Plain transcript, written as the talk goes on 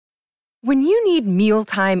When you need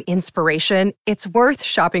mealtime inspiration, it's worth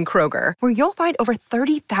shopping Kroger, where you'll find over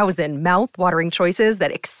 30,000 mouth-watering choices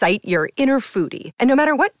that excite your inner foodie. And no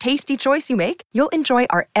matter what tasty choice you make, you'll enjoy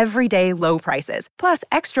our everyday low prices, plus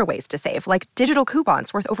extra ways to save, like digital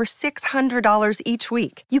coupons worth over $600 each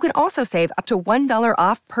week. You can also save up to $1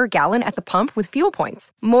 off per gallon at the pump with fuel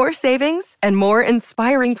points. More savings and more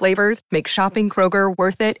inspiring flavors make shopping Kroger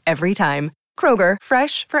worth it every time. Kroger,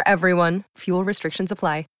 fresh for everyone. Fuel restrictions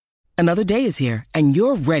apply. Another day is here, and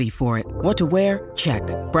you're ready for it. What to wear? Check.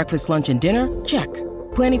 Breakfast, lunch, and dinner? Check.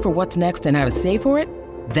 Planning for what's next and how to save for it?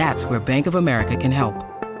 That's where Bank of America can help.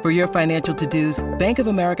 For your financial to-dos, Bank of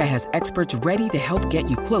America has experts ready to help get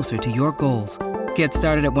you closer to your goals. Get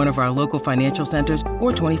started at one of our local financial centers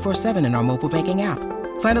or 24/7 in our mobile banking app.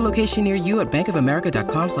 Find a location near you at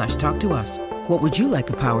bankofamerica.com/talktous. What would you like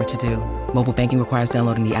the power to do? Mobile banking requires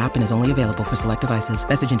downloading the app and is only available for select devices.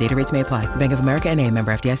 Message and data rates may apply. Bank of America N.A.,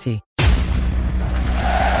 member FDIC.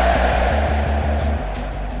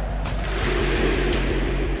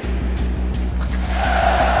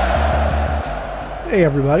 Hey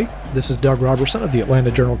everybody, this is Doug Robertson of the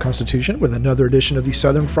Atlanta Journal-Constitution with another edition of the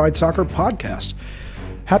Southern Fried Soccer Podcast.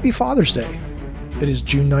 Happy Father's Day. It is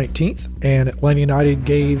June 19th, and Atlanta United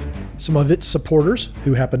gave some of its supporters,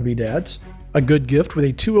 who happen to be dads, a good gift with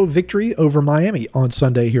a 2-0 victory over Miami on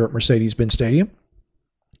Sunday here at Mercedes-Benz Stadium.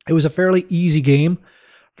 It was a fairly easy game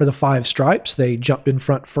for the Five Stripes. They jumped in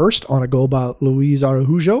front first on a goal by Luis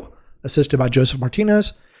Araujo, assisted by Joseph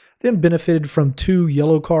Martinez, then benefited from 2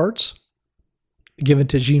 yellow cards given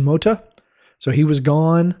to Jean Mota. So he was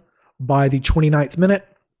gone by the 29th minute.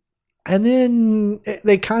 And then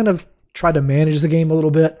they kind of tried to manage the game a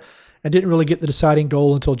little bit and didn't really get the deciding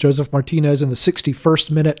goal until Joseph Martinez in the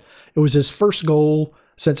 61st minute. It was his first goal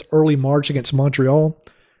since early March against Montreal.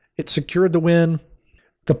 It secured the win.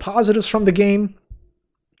 The positives from the game,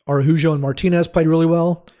 Araujo and Martinez played really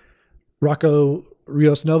well. Rocco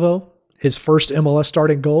Rios Novo, his first MLS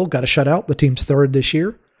starting goal, got a shutout, the team's third this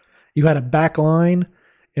year. You had a back line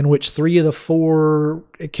in which 3 of the 4,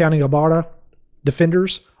 counting Ibarra,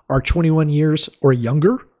 defenders are 21 years or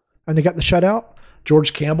younger, and they got the shutout.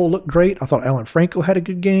 George Campbell looked great. I thought Alan Franco had a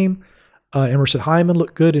good game. Emerson Hyman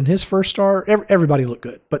looked good in his first start. Everybody looked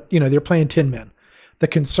good, but they're playing 10 men. The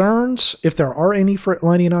concerns, if there are any for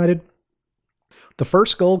Atlanta United, the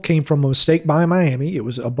first goal came from a mistake by Miami. It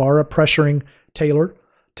was Ibarra pressuring Taylor.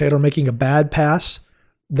 Taylor making a bad pass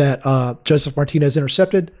that Joseph Martinez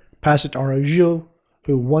intercepted. Passed it to Araujo,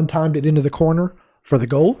 who one-timed it into the corner for the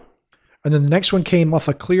goal. And then the next one came off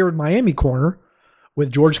a cleared Miami corner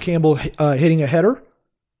with George Campbell hitting a header.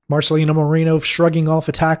 Marcelino Moreno shrugging off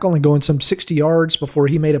a tackle and going some 60 yards before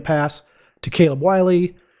he made a pass to Caleb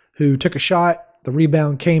Wiley, who took a shot. The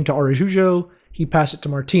rebound came to Araujo. He passed it to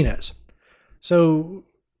Martinez. So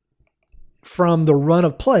from the run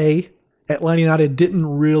of play, Atlanta United didn't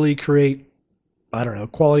really create,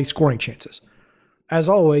 quality scoring chances. As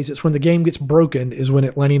always, it's when the game gets broken is when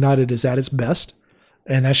Atlanta United is at its best.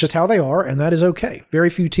 And that's just how they are, and that is okay. Very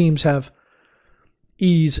few teams have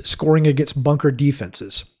ease scoring against bunker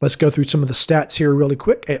defenses. Let's go through some of the stats here really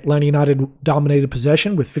quick. Atlanta United dominated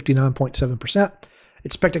possession with 59.7%.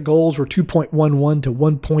 Expected goals were 2.11 to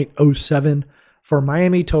 1.07 for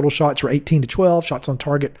Miami. Total shots were 18 to 12. Shots on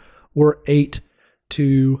target were 8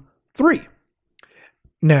 to 3.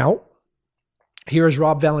 Now, here is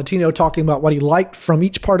Rob Valentino talking about what he liked from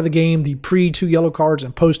each part of the game, the pre-2 yellow cards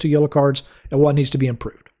and post-2 yellow cards, and what needs to be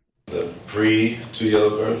improved. The pre-2 yellow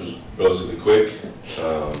cards was relatively quick.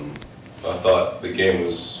 I thought the game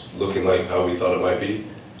was looking like how we thought it might be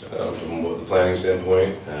from the planning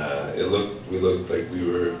standpoint. We looked like we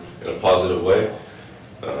were in a positive way.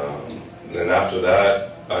 Then after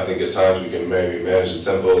that, I think at times we can maybe manage the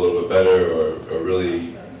tempo a little bit better or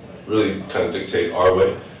really kind of dictate our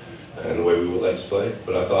way and the way we would like to play.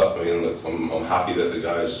 But I'm happy that the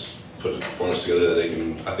guys put a performance together that they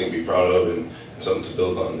can, I think, be proud of and something to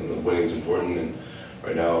build on. Winning is important, and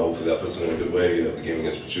right now, hopefully that puts them in a good way. You have the game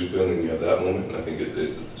against Pachuca, and then you have that moment, and I think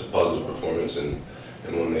it's a positive performance and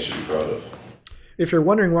one they should be proud of. If you're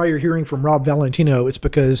wondering why you're hearing from Rob Valentino, it's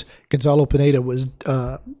because Gonzalo Pineda was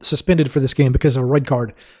suspended for this game because of a red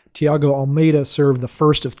card. Thiago Almeida served the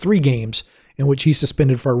first of 3 games in which he's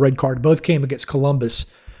suspended for a red card. Both came against Columbus,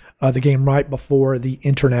 the game right before the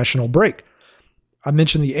international break. I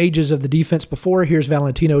mentioned the ages of the defense before. Here's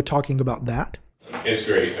Valentino talking about that. It's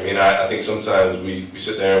great. I think sometimes we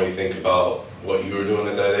sit there and we think about what you were doing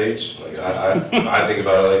at that age. I think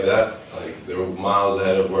about it like that. They were miles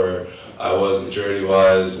ahead of where I was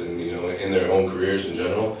maturity-wise and, in their own careers in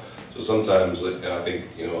general. So So sometimes, like, I think,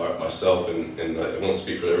 myself and I won't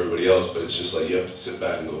speak for everybody else, but it's just like you have to sit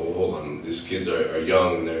back and go, well, hold on, these kids are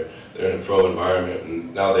young and they're in a pro environment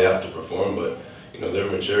and now they have to perform, but they're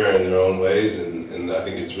mature in their own ways, and I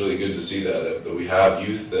think it's really good to see that we have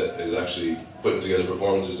youth that is actually putting together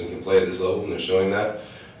performances and can play at this level, and they're showing that.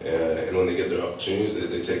 And when they get their opportunities,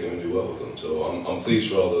 they take them and do well with them. So I'm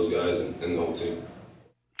pleased for all those guys and the whole team.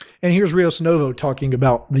 And here's Rios Novo talking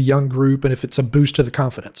about the young group and if it's a boost to the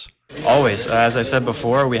confidence. Always. As I said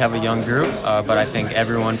before, we have a young group, but I think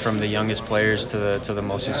everyone from the youngest players to the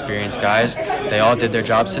most experienced guys, they all did their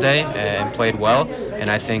jobs today and played well. And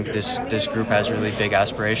I think this group has really big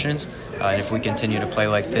aspirations. And if we continue to play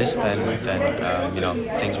like this, then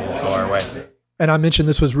things will go our way. And I mentioned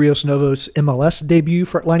this was Rios Novo's MLS debut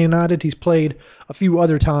for Atlanta United. He's played a few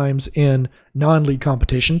other times in non-league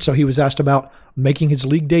competition, so he was asked about making his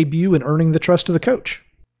league debut and earning the trust of the coach.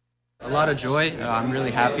 A lot of joy. I'm really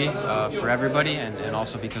happy for everybody and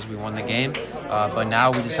also because we won the game. But now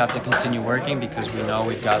we just have to continue working because we know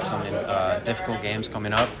we've got some difficult games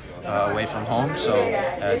coming up away from home. So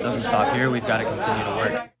it doesn't stop here. We've got to continue to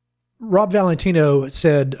work. Rob Valentino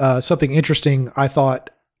said something interesting, I thought,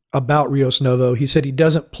 about Rios Novo. He said he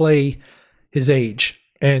doesn't play his age.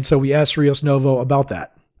 And so we asked Rios Novo about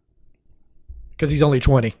that because he's only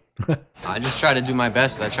 20. I just try to do my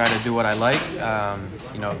best. I try to do what I like,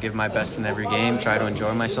 give my best in every game, try to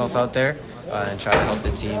enjoy myself out there, and try to help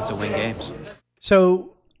the team to win games.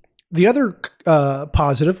 So the other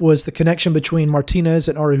positive was the connection between Martinez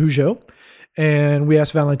and Araujo. And we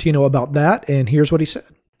asked Valentino about that, and here's what he said.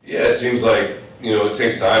 Yeah, it seems like, it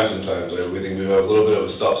takes time sometimes. We think we have a little bit of a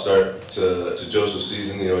stop-start to Joseph's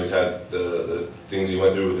season. He's had the things he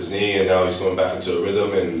went through with his knee, and now he's going back into a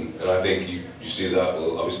rhythm. And I think you see that.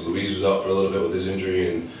 Well, obviously, Luis was out for a little bit with his injury.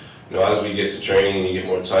 And, as we get to training and you get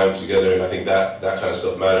more time together, and I think that kind of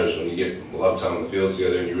stuff matters when you get a lot of time on the field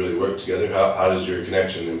together and you really work together. How does your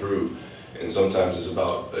connection improve? And sometimes it's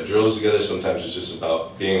about drills together. Sometimes it's just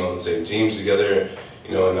about being on the same teams together.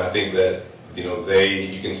 And I think that,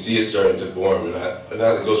 you can see it starting to form, and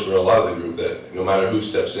that goes for a lot of the group, that no matter who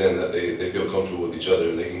steps in, that they feel comfortable with each other,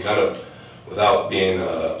 and they can kind of, without being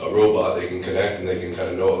a robot, they can connect and they can kind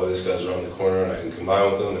of know, oh, this guy's around the corner and I can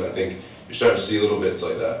combine with them, and I think you're starting to see little bits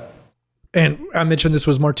like that. And I mentioned this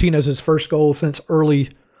was Martinez's first goal since early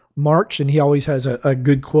March, and he always has a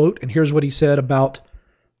good quote, and here's what he said about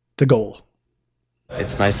the goal.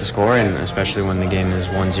 It's nice to score, and especially when the game is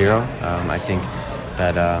 1-0. I think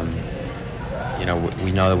that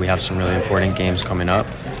we know that we have some really important games coming up.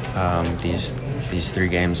 These 3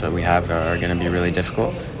 games that we have are going to be really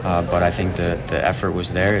difficult, but I think the effort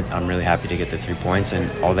was there. I'm really happy to get the 3 points, and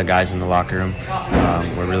all the guys in the locker room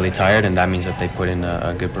were really tired, and that means that they put in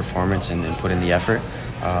a good performance and put in the effort,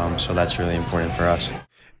 so that's really important for us.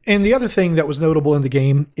 And the other thing that was notable in the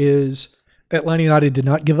game is Atlanta United did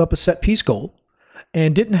not give up a set-piece goal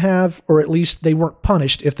and didn't have, or at least they weren't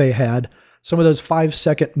punished if they had, some of those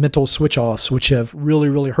 5-second mental switch-offs, which have really,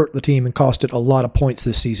 really hurt the team and cost it a lot of points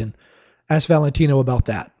this season. Ask Valentino about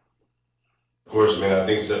that. Of course, I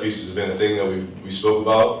think set pieces have been a thing that we spoke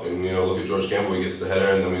about. And, look at George Campbell, he gets the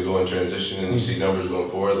header, and then we go in transition, and you see numbers going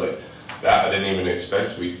forward. Like, that I didn't even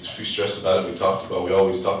expect. We stressed about it, we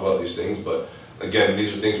always talk about these things. But, again,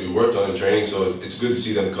 these are things we worked on in training, so it's good to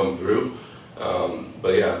see them come through.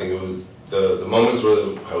 But, yeah, I think it was the moments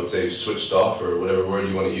where I would say switched off, or whatever word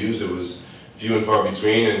you want to use, it was few and far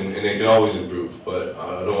between, and they can always improve. But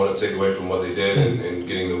I don't want to take away from what they did, and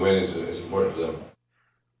getting the win is important for them.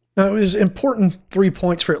 Now, it was important 3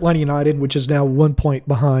 points for Atlanta United, which is now 1 point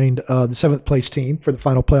behind the 7th place team for the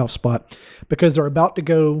final playoff spot, because they're about to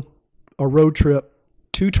go a road trip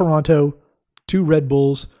to Toronto, to Red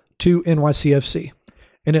Bulls, to NYCFC.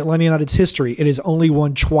 In Atlanta United's history, it has only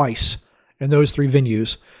won twice in those 3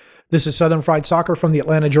 venues. This is Southern Fried Soccer from the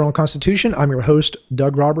Atlanta Journal-Constitution. I'm your host,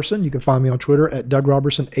 Doug Robertson. You can find me on Twitter at Doug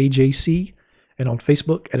Robertson AJC and on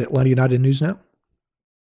Facebook at Atlanta United News Now.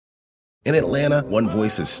 In Atlanta, one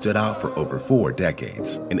voice has stood out for over 4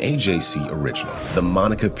 decades. An AJC original, The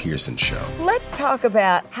Monica Pearson Show. Let's talk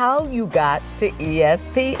about how you got to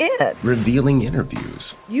ESPN. Revealing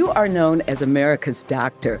interviews. You are known as America's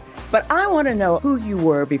doctor, but I want to know who you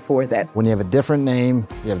were before that. When you have a different name,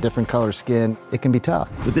 you have different color skin, it can be tough.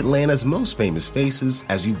 With Atlanta's most famous faces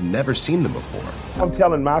as you've never seen them before. I'm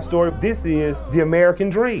telling my story. This is the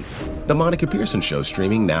American dream. The Monica Pearson Show,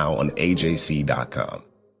 streaming now on AJC.com.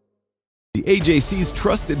 The AJC's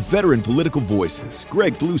trusted veteran political voices,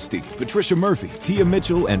 Greg Bluestein, Patricia Murphy, Tia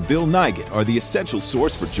Mitchell, and Bill Nygut, are the essential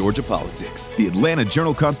source for Georgia politics. The Atlanta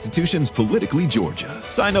Journal-Constitution's Politically Georgia.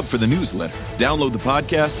 Sign up for the newsletter, download the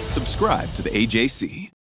podcast, subscribe to the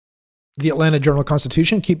AJC. The Atlanta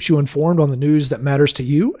Journal-Constitution keeps you informed on the news that matters to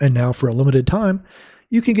you, and now for a limited time,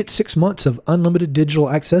 you can get 6 months of unlimited digital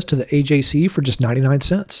access to the AJC for just 99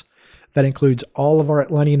 cents. That includes all of our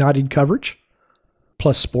Atlanta United coverage,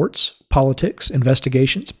 plus sports, politics,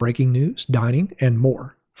 investigations, breaking news, dining, and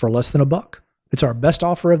more for less than $1. It's our best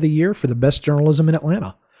offer of the year for the best journalism in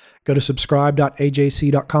Atlanta. Go to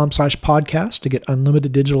subscribe.ajc.com/podcast to get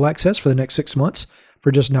unlimited digital access for the next 6 months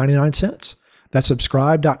for just 99 cents. That's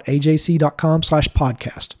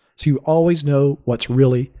subscribe.ajc.com/podcast, so you always know what's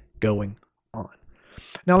really going on.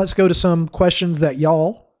 Now let's go to some questions that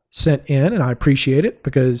y'all sent in, and I appreciate it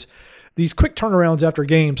because these quick turnarounds after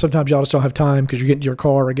games, sometimes y'all just don't have time because you're getting to your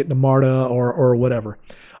car or getting to MARTA or whatever.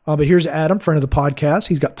 But here's Adam, friend of the podcast.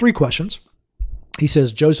 He's got 3 questions. He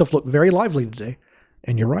says, Joseph looked very lively today,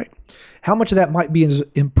 and you're right. How much of that might be his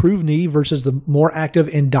improved knee versus the more active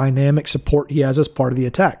and dynamic support he has as part of the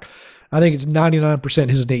attack? I think it's 99%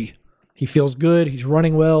 his knee. He feels good. He's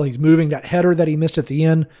running well. He's moving. That header that he missed at the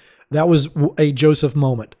end, that was a Joseph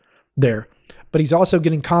moment there. But he's also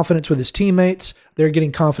getting confidence with his teammates. They're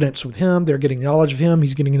getting confidence with him. They're getting knowledge of him.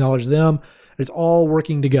 He's getting knowledge of them. It's all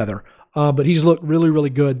working together. But he's looked really, really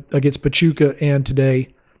good against Pachuca and today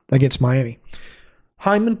against Miami.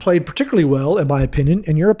 Hyndman played particularly well, in my opinion.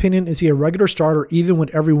 In your opinion, is he a regular starter even when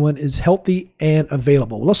everyone is healthy and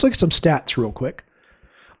available? Well, let's look at some stats real quick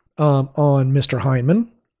on Mr. Hyndman.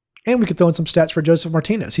 And we could throw in some stats for Joseph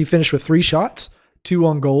Martinez. He finished with 3 shots, 2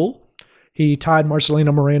 on goal. He tied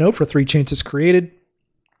Marcelino Moreno for 3 chances created.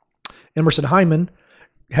 Emerson Hyndman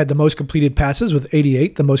had the most completed passes with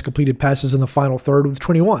 88, the most completed passes in the final third with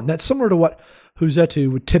 21. That's similar to what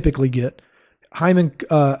Rossetto would typically get. Hyndman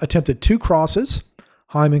attempted 2 crosses.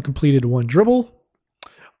 Hyndman completed 1 dribble.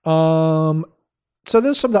 So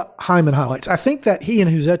there's some of the Hyndman highlights. I think that he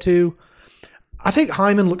and Rossetto, I think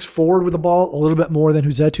Hyndman looks forward with the ball a little bit more than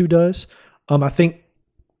Rossetto does. I think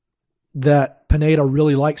that Pineda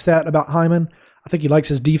really likes that about Hyndman. I think he likes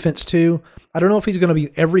his defense too. I don't know if he's going to be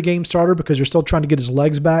every game starter because you're still trying to get his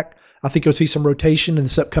legs back. I think you'll see some rotation in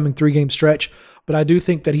this upcoming 3-game stretch, but I do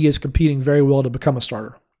think that he is competing very well to become a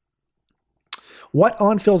starter. What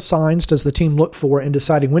on-field signs does the team look for in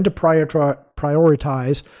deciding when to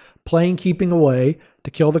prioritize playing keeping away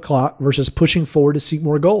to kill the clock versus pushing forward to seek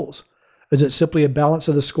more goals? Is it simply a balance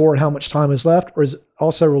of the score and how much time is left, or is it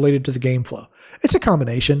also related to the game flow? It's a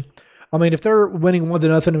combination. I mean, if they're winning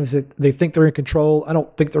 1-0 and if they think they're in control, I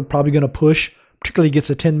don't think they're probably going to push, particularly against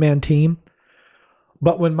a 10-man team.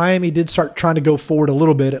 But when Miami did start trying to go forward a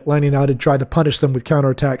little bit, Atlanta United tried to punish them with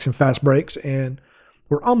counterattacks and fast breaks, and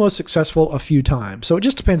were almost successful a few times. So it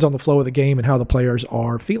just depends on the flow of the game and how the players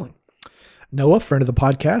are feeling. Noah, friend of the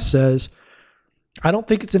podcast, says, I don't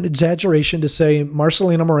think it's an exaggeration to say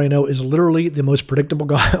Marcelino Moreno is literally the most predictable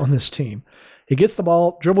guy on this team. He gets the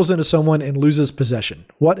ball, dribbles into someone, and loses possession.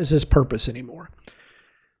 What is his purpose anymore?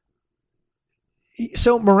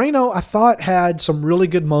 So Moreno, I thought, had some really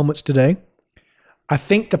good moments today. I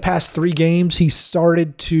think the past 3 games, he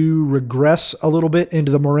started to regress a little bit into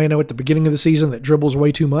the Moreno at the beginning of the season that dribbles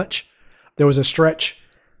way too much. There was a stretch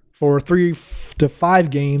for 3 to 5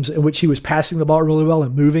 games in which he was passing the ball really well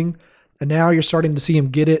and moving. And now you're starting to see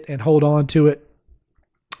him get it and hold on to it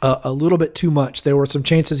a little bit too much. There were some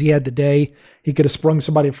chances he had today. He could have sprung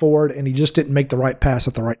somebody forward, and he just didn't make the right pass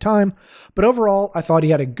at the right time. But overall, I thought he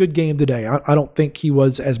had a good game today. I don't think he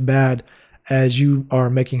was as bad as you are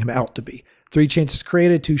making him out to be. 3 chances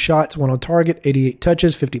created, 2 shots, 1 on target, 88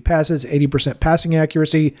 touches, 50 passes, 80% passing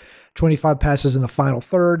accuracy, 25 passes in the final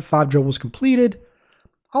third, 5 dribbles completed.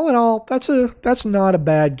 All in all, that's not a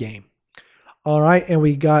bad game. All right, and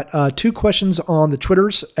we got 2 questions on the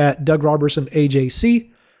Twitters at Doug Robertson AJC,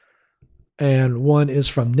 and one is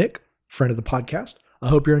from Nick, friend of the podcast. I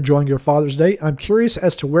hope you're enjoying your Father's Day. I'm curious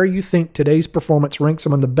as to where you think today's performance ranks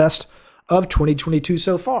among the best of 2022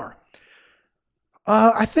 so far.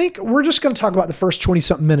 I think we're just going to talk about the first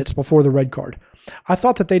 20-something minutes before the red card. I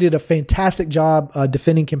thought that they did a fantastic job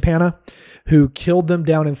defending Campana, who killed them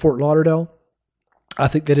down in Fort Lauderdale. I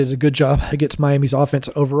think they did a good job against Miami's offense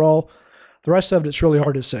overall. The rest of it's really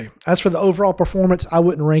hard to say. As for the overall performance, I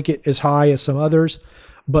wouldn't rank it as high as some others,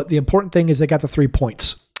 but the important thing is they got the 3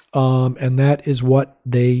 points, and that is what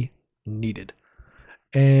they needed.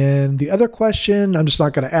 And the other question, I'm just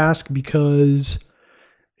not going to ask because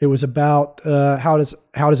it was about how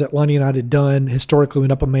does Atlanta United done historically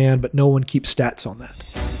when up a man, but no one keeps stats on that.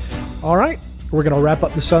 All right, we're going to wrap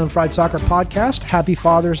up the Southern Fried Soccer podcast. Happy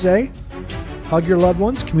Father's Day. Hug your loved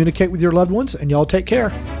ones, communicate with your loved ones, and y'all take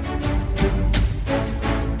care.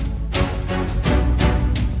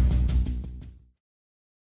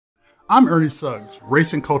 I'm Ernie Suggs,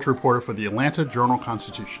 race and culture reporter for the Atlanta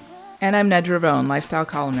Journal-Constitution. And I'm Nedra Ravone, lifestyle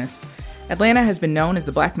columnist. Atlanta has been known as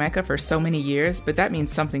the Black Mecca for so many years, but that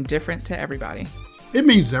means something different to everybody. It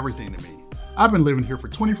means everything to me. I've been living here for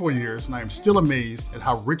 24 years, and I am still amazed at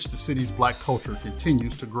how rich the city's Black culture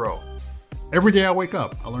continues to grow. Every day I wake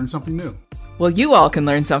up, I learn something new. Well, you all can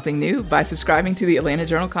learn something new by subscribing to the Atlanta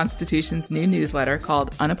Journal-Constitution's new newsletter called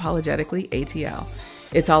Unapologetically ATL.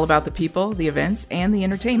 It's all about the people, the events, and the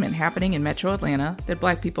entertainment happening in Metro Atlanta that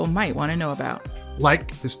Black people might want to know about.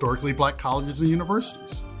 Like historically Black colleges and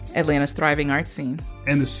universities. Atlanta's thriving art scene.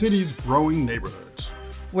 And the city's growing neighborhoods.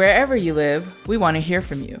 Wherever you live, we want to hear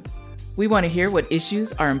from you. We want to hear what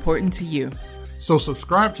issues are important to you. So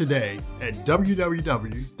subscribe today at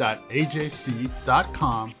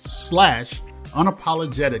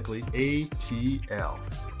www.ajc.com/unapologeticallyATL.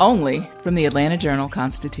 Only from the Atlanta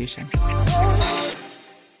Journal-Constitution.